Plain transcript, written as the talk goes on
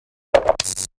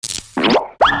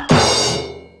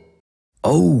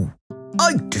Oh,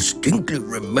 I distinctly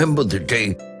remember the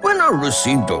day when I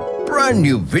received a brand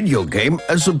new video game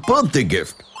as a birthday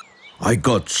gift. I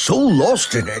got so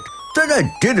lost in it that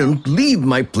I didn't leave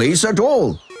my place at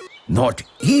all. Not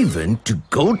even to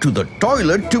go to the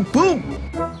toilet to poop.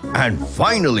 And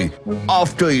finally,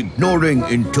 after ignoring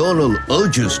internal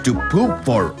urges to poop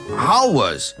for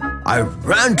hours, I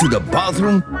ran to the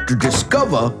bathroom to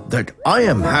discover that I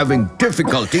am having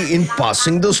difficulty in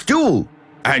passing the stool.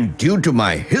 And due to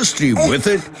my history with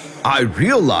it, I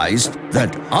realized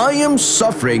that I am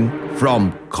suffering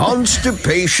from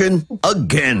constipation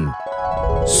again.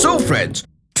 So friends,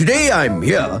 today I'm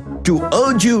here to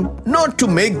urge you not to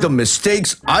make the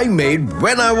mistakes I made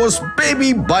when I was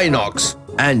baby Binocs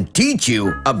and teach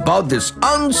you about this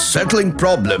unsettling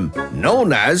problem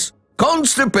known as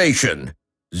constipation.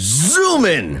 Zoom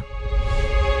in!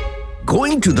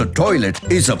 Going to the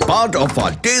toilet is a part of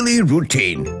our daily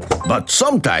routine, but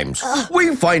sometimes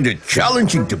we find it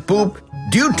challenging to poop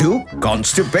due to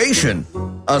constipation,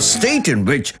 a state in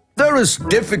which there is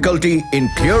difficulty in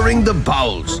clearing the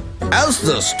bowels as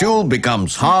the stool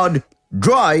becomes hard,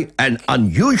 dry and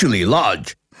unusually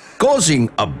large, causing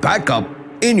a backup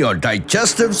in your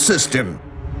digestive system.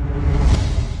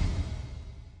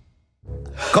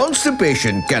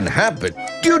 Constipation can happen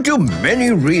due to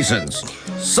many reasons,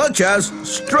 such as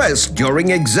stress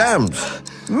during exams,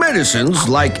 medicines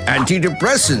like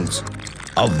antidepressants,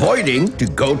 avoiding to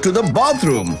go to the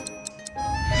bathroom.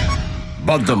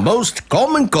 But the most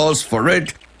common cause for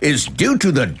it is due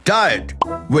to the diet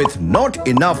with not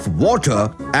enough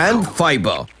water and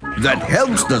fiber that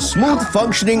helps the smooth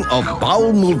functioning of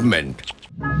bowel movement.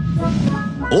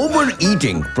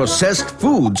 Overeating processed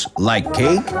foods like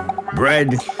cake,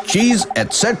 bread, cheese,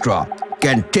 etc.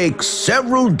 can take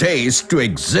several days to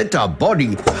exit our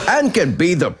body and can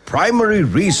be the primary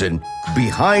reason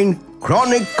behind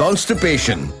chronic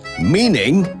constipation,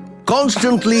 meaning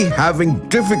constantly having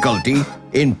difficulty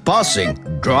in passing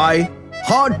dry,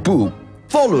 hard poop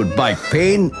followed by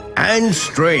pain and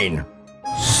strain.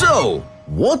 So,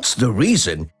 what's the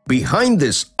reason behind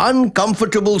this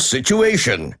uncomfortable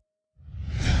situation?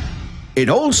 It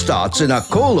all starts in our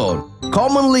colon,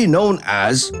 commonly known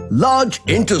as large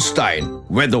intestine,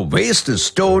 where the waste is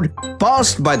stored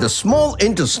passed by the small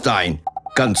intestine,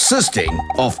 consisting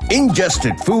of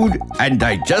ingested food and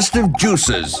digestive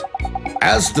juices.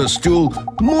 As the stool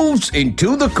moves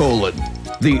into the colon,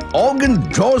 the organ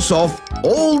draws off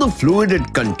all the fluid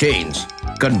it contains,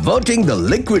 converting the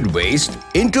liquid waste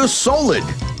into solid.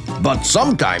 But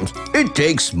sometimes it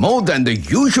takes more than the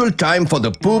usual time for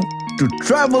the poop to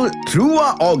travel through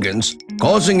our organs,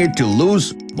 causing it to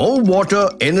lose more water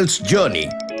in its journey,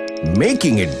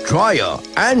 making it drier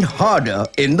and harder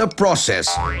in the process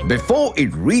before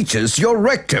it reaches your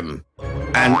rectum.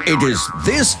 And it is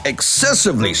this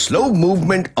excessively slow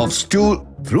movement of stool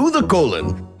through the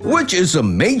colon which is a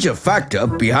major factor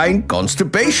behind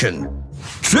constipation.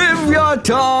 Trivia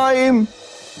time!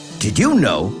 Did you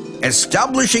know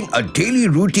establishing a daily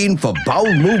routine for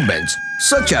bowel movements,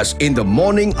 such as in the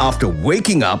morning after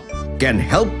waking up, can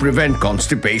help prevent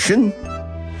constipation?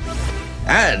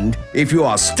 And if you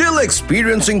are still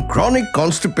experiencing chronic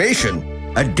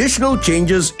constipation, additional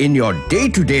changes in your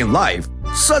day-to-day life,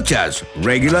 such as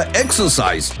regular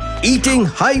exercise, eating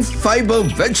high-fiber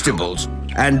vegetables,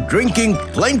 and drinking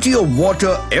plenty of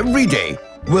water every day,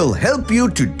 will help you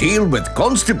to deal with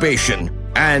constipation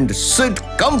and sit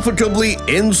comfortably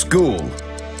in school.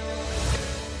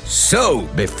 So,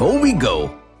 before we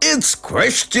go, it's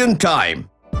question time.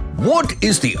 What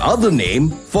is the other name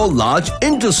for large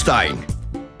intestine?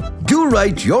 Do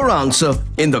write your answer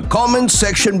in the comments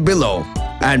section below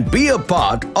and be a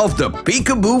part of the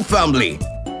Peekaboo family.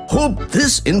 Hope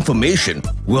this information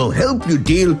will help you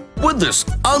deal with this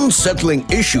unsettling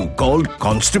issue called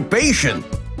constipation.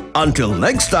 Until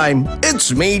next time,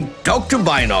 it's me, Dr.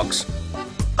 Binocs.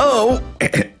 Oh,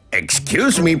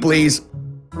 excuse me please.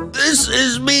 This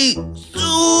is me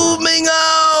zooming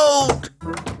out.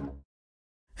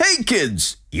 Hey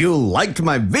kids, you liked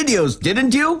my videos,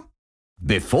 didn't you?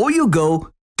 Before you go,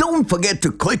 don't forget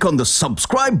to click on the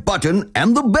subscribe button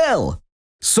and the bell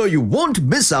so you won't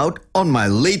miss out on my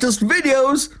latest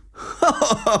videos.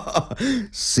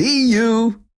 See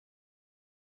you.